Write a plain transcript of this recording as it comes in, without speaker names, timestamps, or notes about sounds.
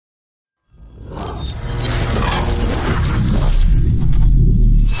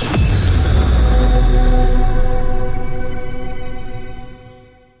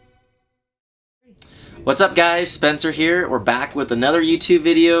What's up guys, Spencer here. We're back with another YouTube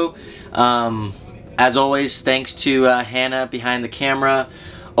video. As always, thanks to Hannah behind the camera,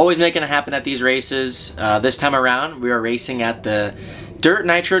 always making it happen at these races. This time around we are racing at the Dirt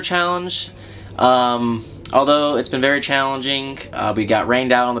Nitro Challenge. Although it's been very challenging, we got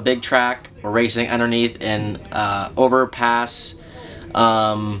rained out on the big track. We're racing underneath an overpass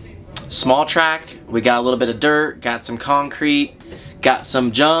small track. We got a little bit of dirt, got some concrete, got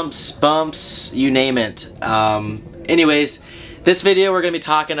some jumps, bumps, you name it. Anyways, this video we're going to be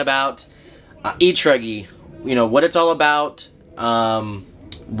talking about E-Truggy. You know, what it's all about,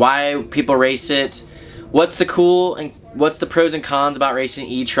 why people race it, what's the cool and what's the pros and cons about racing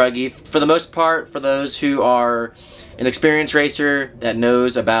E-Truggy. For the most part, for those who are an experienced racer that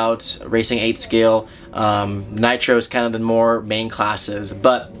knows about racing 8 scale, Nitro is kind of the more main classes.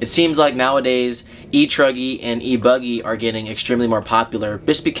 But it seems like nowadays E-Truggy and E-Buggy are getting extremely more popular,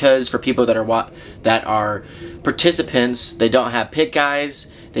 just because for people that are participants, they don't have pit guys,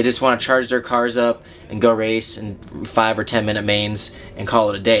 they just want to charge their cars up and go race in 5 or 10 minute mains and call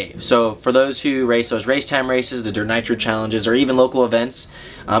it a day. So for those who race those race time races, the Dirt Nitro challenges, or even local events,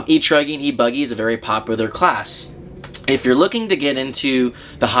 E-Truggy and E-Buggy is a very popular class. If you're looking to get into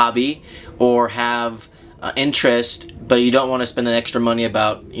the hobby or have interest, but you don't want to spend the extra money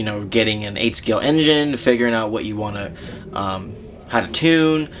about, you know, getting an 8 scale engine, figuring out what you want to, how to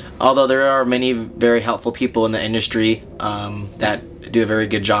tune, although there are many very helpful people in the industry that do a very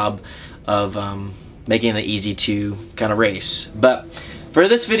good job of making it easy to kind of race. But for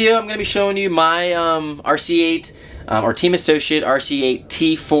this video, I'm going to be showing you my RC8 or Team Associate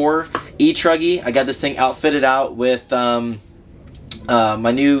RC8T4E Truggy. I got this thing outfitted out with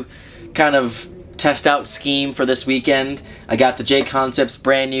my new kind of test out scheme for this weekend. I got the J-Concepts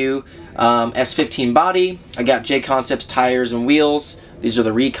brand new S15 body. I got J-Concepts tires and wheels. These are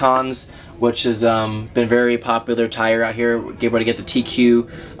the Rivkins, which has been very popular tire out here. We're able to get the TQ,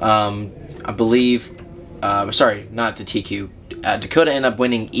 I believe, sorry, not the TQ. Dakota ended up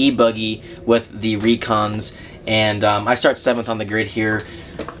winning E-Buggy with the Rivkins, and I start 7th on the grid here,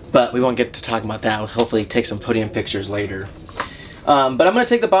 but we won't get to talk about that. We'll hopefully take some podium pictures later. But I'm going to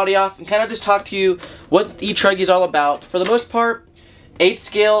take the body off and kind of just talk to you what E-Truggy is all about. For the most part, 8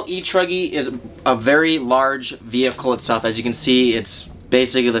 scale E-Truggy is a very large vehicle itself. As you can see, it's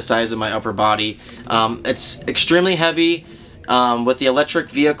basically the size of my upper body. It's extremely heavy. With the electric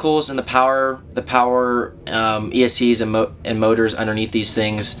vehicles and the power ESCs and motors underneath these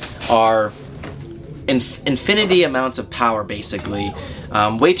things are infinity amounts of power, basically.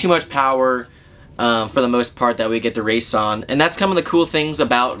 Way too much power for the most part that we get to race on. And that's kind of the cool things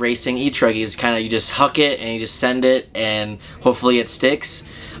about racing E-Truggy, is kind of you just huck it and you just send it and hopefully it sticks.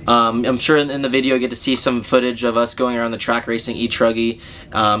 I'm sure in the video you get to see some footage of us going around the track racing E-Truggy,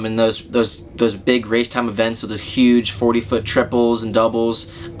 and those big race time events with the huge 40-foot triples and doubles.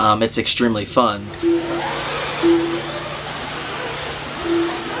 It's extremely fun.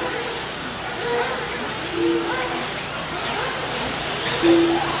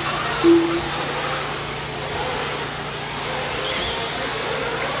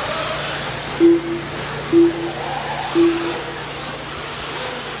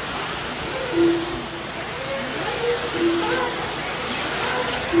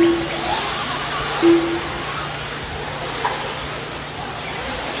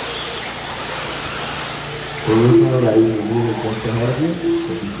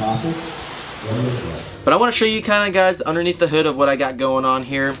 But I want to show you kind of, guys, underneath the hood of what I got going on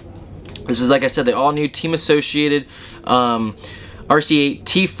here. This is, like I said, the all new Team Associated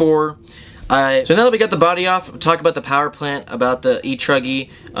RC8T4. So now that we got the body off, we'll talk about the power plant, about the E-Truggy.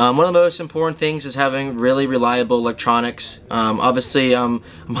 One of the most important things is having really reliable electronics. Obviously,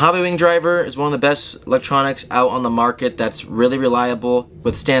 hobbywing driver is one of the best electronics out on the market that's really reliable,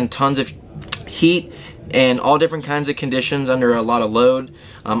 withstand tons of heat and all different kinds of conditions under a lot of load.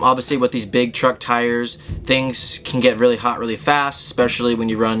 Obviously with these big truck tires, things can get really hot really fast, especially when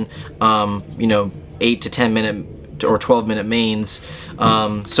you run you know, 8 to 10 minute or 12 minute mains.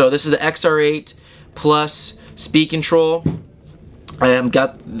 So this is the XR8 plus speed control. I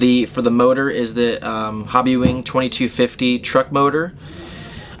got for the motor is the Hobbywing 2250 truck motor.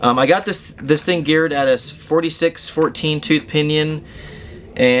 I got this thing geared at a 46-14 tooth pinion,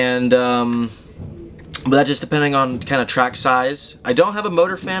 and but that's just depending on kind of track size. I don't have a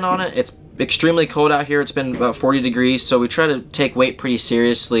motor fan on it. It's extremely cold out here. It's been about 40 degrees, so we try to take weight pretty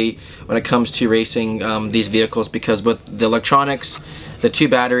seriously when it comes to racing these vehicles, because with the electronics, the 2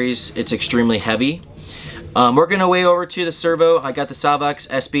 batteries, it's extremely heavy. Working our way over to the servo, I got the Salvex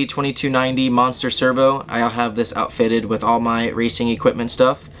SB2290 Monster Servo. I have this outfitted with all my racing equipment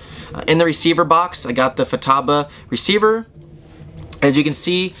stuff. In the receiver box, I got the Futaba receiver. As you can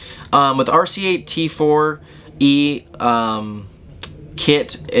see, with RC8T4E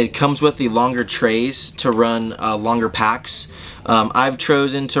kit, it comes with the longer trays to run longer packs. I've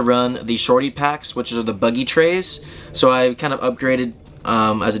chosen to run the shorty packs, which are the buggy trays. So I kind of upgraded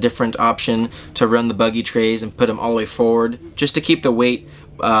as a different option to run the buggy trays and put them all the way forward, just to keep the weight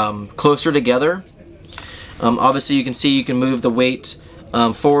closer together. Obviously you can see you can move the weight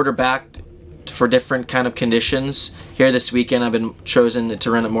forward or back for different kind of conditions. Here this weekend I've been chosen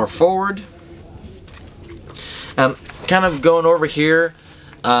to run it more forward. Kind of going over here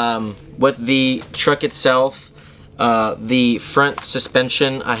with the truck itself, the front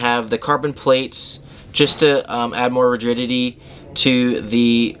suspension, I have the carbon plates just to add more rigidity to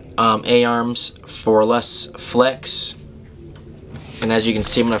the A-arms for less flex. And as you can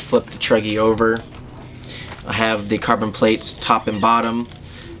see, I'm going to flip the truggy over. I have the carbon plates top and bottom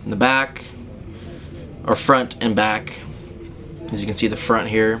in the back, or front and back. As you can see, the front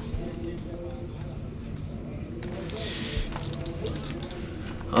here.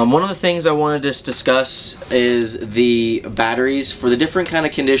 One of the things I wanted to discuss is the batteries for the different kind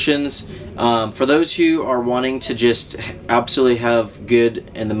of conditions. For those who are wanting to just absolutely have good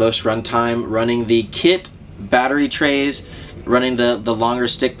and the most runtime, running the kit battery trays, running the longer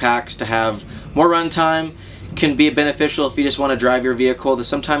stick packs to have more runtime can be beneficial if you just want to drive your vehicle.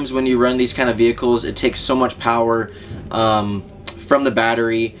 Sometimes when you run these kind of vehicles, it takes so much power from the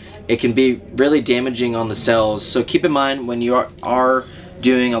battery, it can be really damaging on the cells. So keep in mind when you are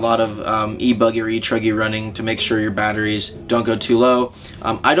doing a lot of e-buggy or e-truggy running to make sure your batteries don't go too low.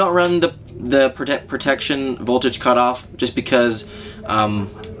 I don't run the protection voltage cutoff just because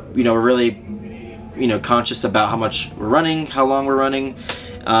you know, we're really conscious about how much we're running, how long we're running.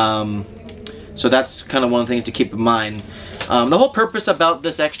 So that's kind of one of the things to keep in mind. The whole purpose about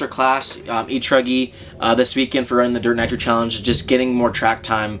this extra class, e-truggy, this weekend for running the Dirt Nitro Challenge is just getting more track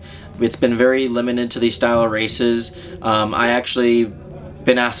time. It's been very limited to these style of races. I actually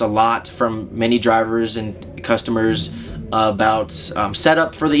been asked a lot from many drivers and customers about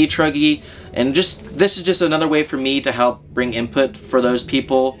setup for the e-truggy, and this is just another way for me to help bring input for those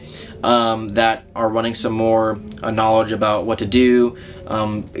people that are wanting some more knowledge about what to do,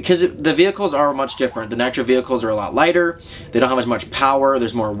 because the vehicles are much different. The nitro vehicles are a lot lighter, they don't have as much power,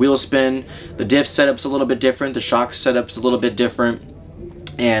 there's more wheel spin, the diff setup's a little bit different, the shock setup's a little bit different,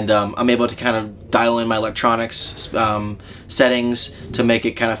 and I'm able to kind of dial in my electronics settings to make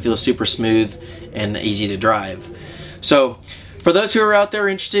it kind of feel super smooth and easy to drive. So for those who are out there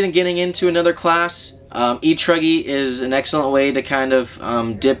interested in getting into another class, e-truggy is an excellent way to kind of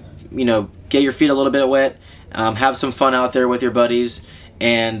get your feet a little bit wet, have some fun out there with your buddies,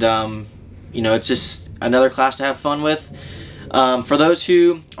 and it's just another class to have fun with. For those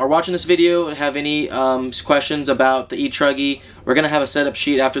who are watching this video and have any questions about the e-truggy, we're going to have a setup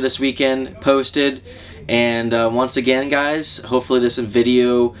sheet after this weekend posted. And once again, guys, hopefully this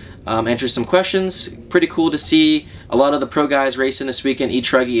video answers some questions. Pretty cool to see a lot of the pro guys racing this weekend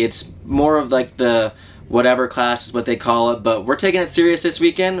e-truggy. It's more of like the whatever class is what they call it, but we're taking it serious this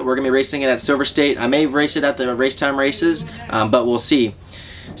weekend. We're going to be racing it at Silver State. I may race it at the race time races, but we'll see.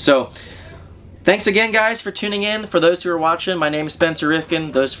 So thanks again, guys, for tuning in. For those who are watching, my name is Spencer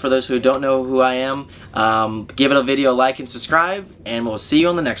Rivkin. For those who don't know who I am, give it a video like and subscribe, and we'll see you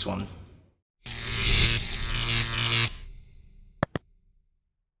on the next one.